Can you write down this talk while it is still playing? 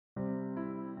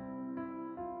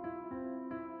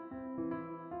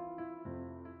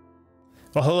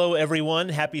Well, hello, everyone.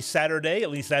 Happy Saturday.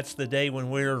 At least that's the day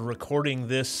when we're recording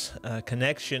this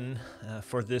connection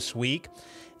for this week.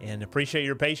 And appreciate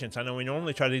your patience. I know we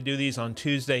normally try to do these on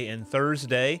Tuesday and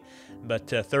Thursday, but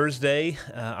Thursday,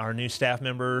 our new staff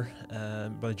member,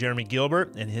 Brother Jeremy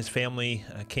Gilbert, and his family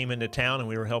came into town, and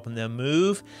we were helping them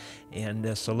move.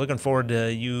 And so looking forward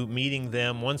to you meeting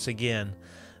them once again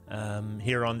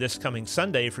here on this coming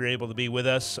Sunday, if you're able to be with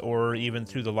us, or even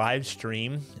through the live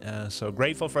stream. So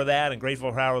grateful for that, and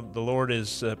grateful for how the Lord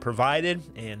has provided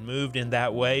and moved in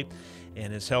that way,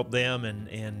 and has helped them,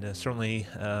 and certainly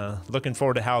looking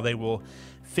forward to how they will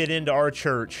fit into our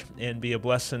church and be a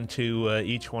blessing to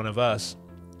each one of us.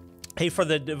 Hey, for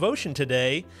the devotion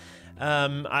today,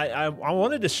 I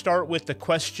wanted to start with the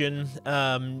question,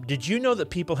 did you know that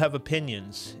people have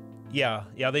opinions? Yeah,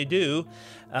 they do.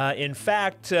 In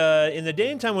fact, in the day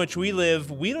and time in which we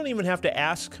live, we don't even have to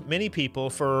ask many people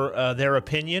for their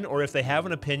opinion, or if they have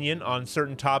an opinion on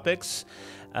certain topics.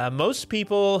 Most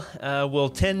people will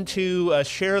tend to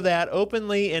share that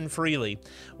openly and freely,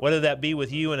 whether that be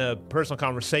with you in a personal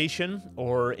conversation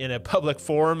or in a public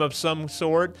forum of some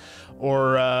sort,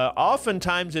 or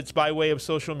oftentimes it's by way of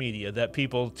social media that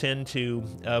people tend to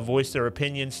voice their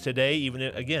opinions today. Even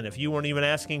again, if you weren't even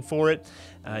asking for it,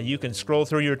 you can scroll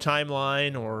through your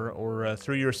timeline or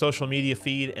through your social media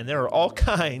feed, and there are all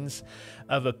kinds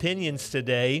of opinions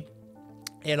today.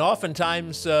 And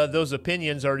oftentimes, those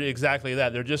opinions are exactly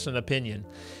that. They're just an opinion.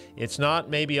 It's not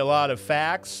maybe a lot of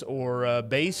facts or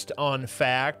based on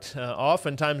fact.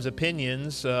 Oftentimes,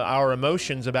 opinions, our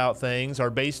emotions about things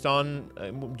are based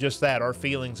on just that, our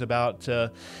feelings about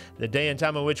the day and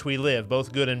time in which we live,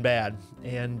 both good and bad.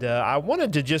 And I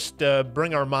wanted to just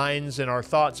bring our minds and our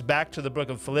thoughts back to the book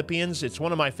of Philippians. It's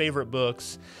one of my favorite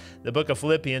books, the book of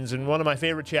Philippians, and one of my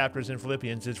favorite chapters in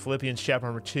Philippians is Philippians chapter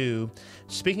number 2,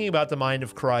 speaking about the mind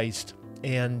of Christ.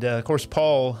 And of course,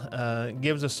 Paul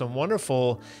gives us some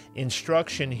wonderful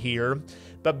instruction here.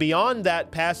 But beyond that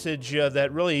passage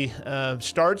that really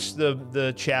starts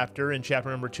the chapter in chapter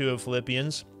number 2 of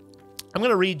Philippians, I'm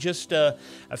going to read just a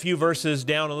few verses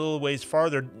down a little ways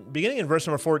farther, beginning in verse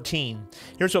number 14.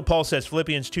 Here's what Paul says,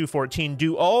 Philippians 2:14,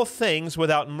 "Do all things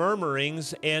without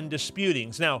murmurings and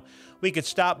disputings." Now, we could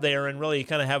stop there and really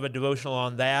kind of have a devotional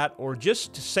on that, or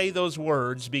just say those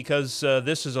words, because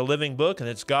this is a living book and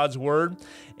it's God's word,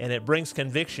 and it brings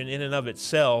conviction in and of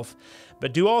itself.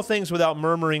 But do all things without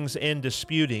murmurings and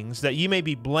disputings, that ye may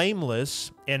be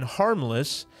blameless and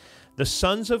harmless, the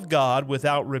sons of God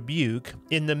without rebuke,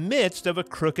 in the midst of a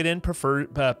crooked and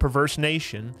perverse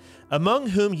nation, among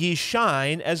whom ye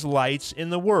shine as lights in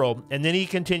the world. And then he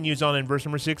continues on in verse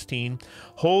number 16,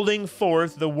 holding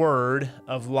forth the word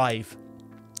of life.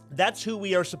 That's who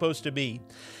we are supposed to be.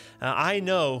 I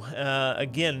know,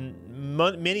 again,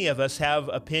 many of us have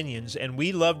opinions, and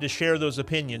we love to share those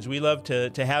opinions. We love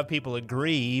to have people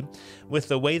agree with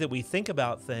the way that we think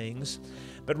about things.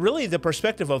 But really, the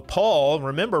perspective of Paul,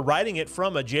 remember, writing it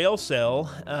from a jail cell,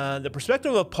 the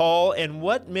perspective of Paul and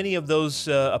what many of those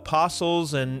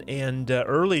apostles and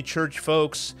early church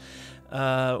folks,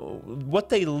 what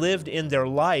they lived in their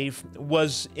life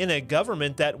was in a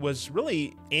government that was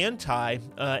really anti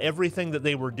everything that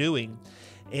they were doing.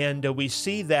 And we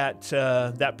see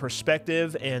that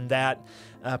perspective and that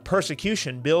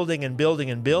persecution building and building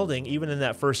and building, even in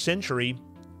that first century.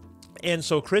 And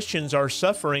so Christians are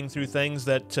suffering through things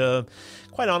that,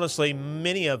 quite honestly,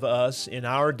 many of us in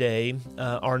our day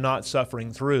are not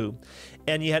suffering through.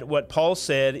 And yet what Paul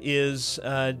said is,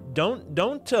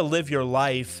 don't live your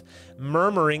life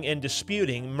murmuring and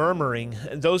disputing, murmuring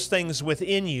those things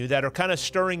within you that are kind of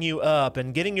stirring you up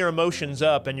and getting your emotions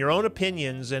up and your own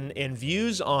opinions and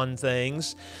views on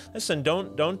things. Listen,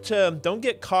 don't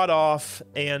get caught off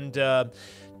and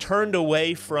turned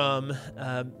away from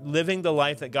living the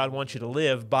life that God wants you to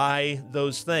live by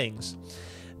those things.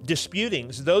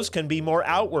 Disputings, those can be more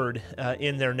outward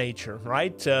in their nature,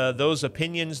 right? Those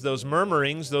opinions, those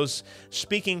murmurings, those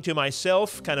speaking to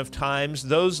myself kind of times,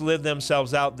 those live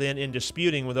themselves out then in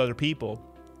disputing with other people.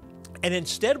 And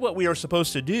instead, what we are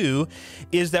supposed to do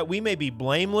is that we may be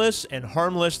blameless and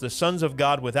harmless, the sons of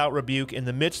God without rebuke, in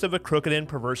the midst of a crooked and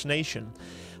perverse nation.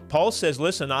 Paul says,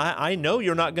 listen, I know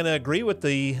you're not going to agree with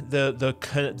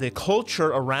the culture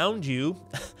around you.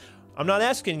 I'm not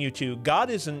asking you to. God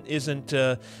isn't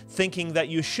thinking that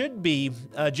you should be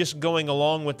just going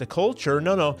along with the culture.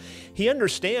 No. He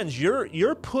understands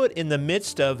you're put in the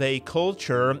midst of a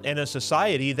culture and a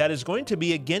society that is going to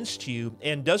be against you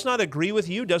and does not agree with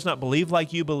you, does not believe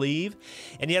like you believe.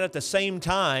 And yet at the same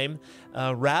time,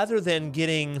 rather than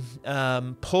getting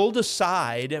pulled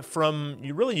aside from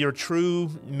your true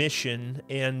mission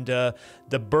and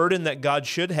the burden that God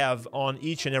should have on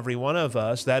each and every one of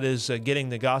us, that is getting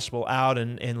the gospel out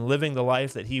and living the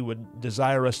life that He would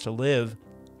desire us to live.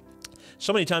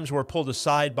 So many times we're pulled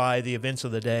aside by the events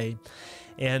of the day.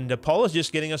 And Paul is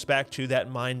just getting us back to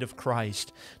that mind of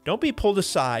Christ. Don't be pulled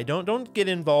aside. Don't get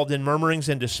involved in murmurings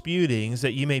and disputings,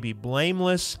 that you may be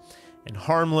blameless and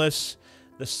harmless,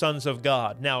 the sons of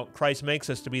God. Now, Christ makes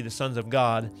us to be the sons of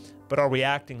God, but are we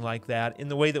acting like that in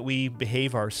the way that we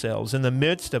behave ourselves in the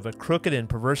midst of a crooked and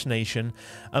perverse nation,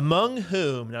 among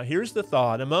whom, now here's the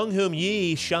thought, among whom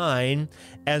ye shine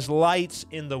as lights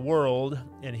in the world,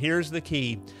 and here's the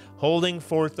key, holding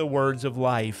forth the words of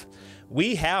life.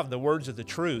 We have the words of the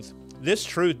truth. This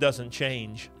truth doesn't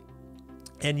change.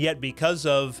 And yet, because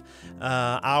of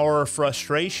our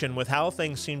frustration with how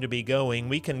things seem to be going,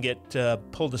 we can get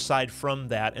pulled aside from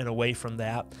that and away from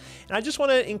that. And I just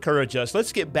want to encourage us,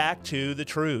 let's get back to the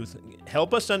truth.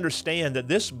 Help us understand that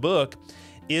this book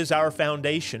is our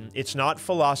foundation. It's not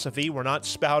philosophy. We're not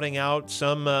spouting out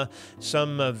some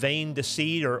vain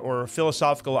deceit or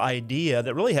philosophical idea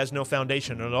that really has no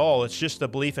foundation at all. It's just a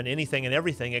belief in anything and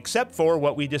everything except for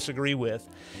what we disagree with.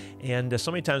 And so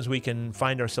many times we can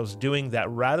find ourselves doing that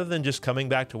rather than just coming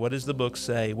back to what does the book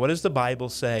say? What does the Bible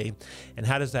say? And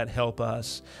how does that help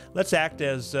us? Let's act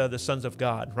as the sons of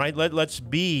God, right? Let's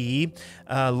be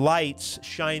lights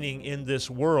shining in this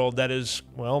world that is,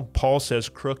 well, Paul says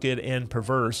crooked and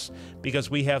perverse, because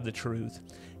we have the truth.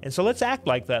 And so let's act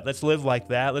like that. Let's live like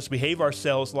that. Let's behave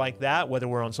ourselves like that, whether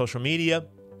we're on social media,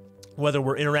 whether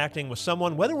we're interacting with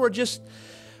someone, whether we're just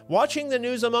watching the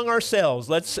news among ourselves.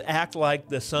 Let's act like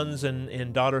the sons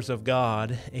and daughters of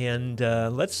God, and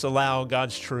let's allow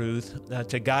God's truth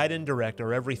to guide and direct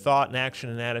our every thought and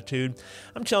action and attitude.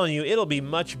 I'm telling you, it'll be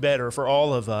much better for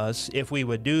all of us if we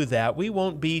would do that. We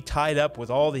won't be tied up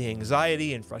with all the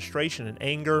anxiety and frustration and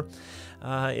anger.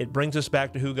 It brings us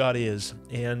back to who God is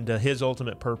and His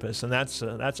ultimate purpose, and that's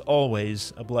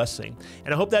always a blessing.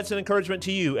 And I hope that's an encouragement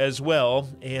to you as well.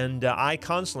 And I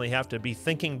constantly have to be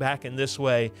thinking back in this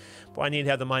way. Boy, I need to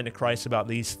have the mind of Christ about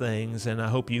these things, and I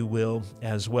hope you will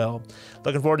as well.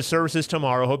 Looking forward to services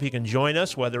tomorrow. Hope you can join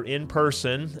us, whether in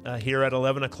person here at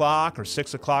 11 o'clock or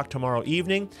 6 o'clock tomorrow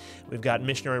evening. We've got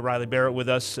missionary Riley Barrett with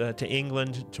us to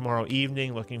England tomorrow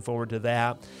evening. Looking forward to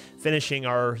that. Finishing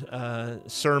our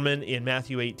sermon in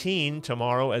Matthew 18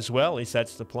 tomorrow as well. At least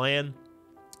that's the plan.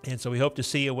 And so we hope to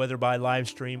see you whether by live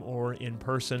stream or in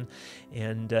person.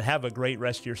 And have a great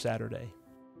rest of your Saturday.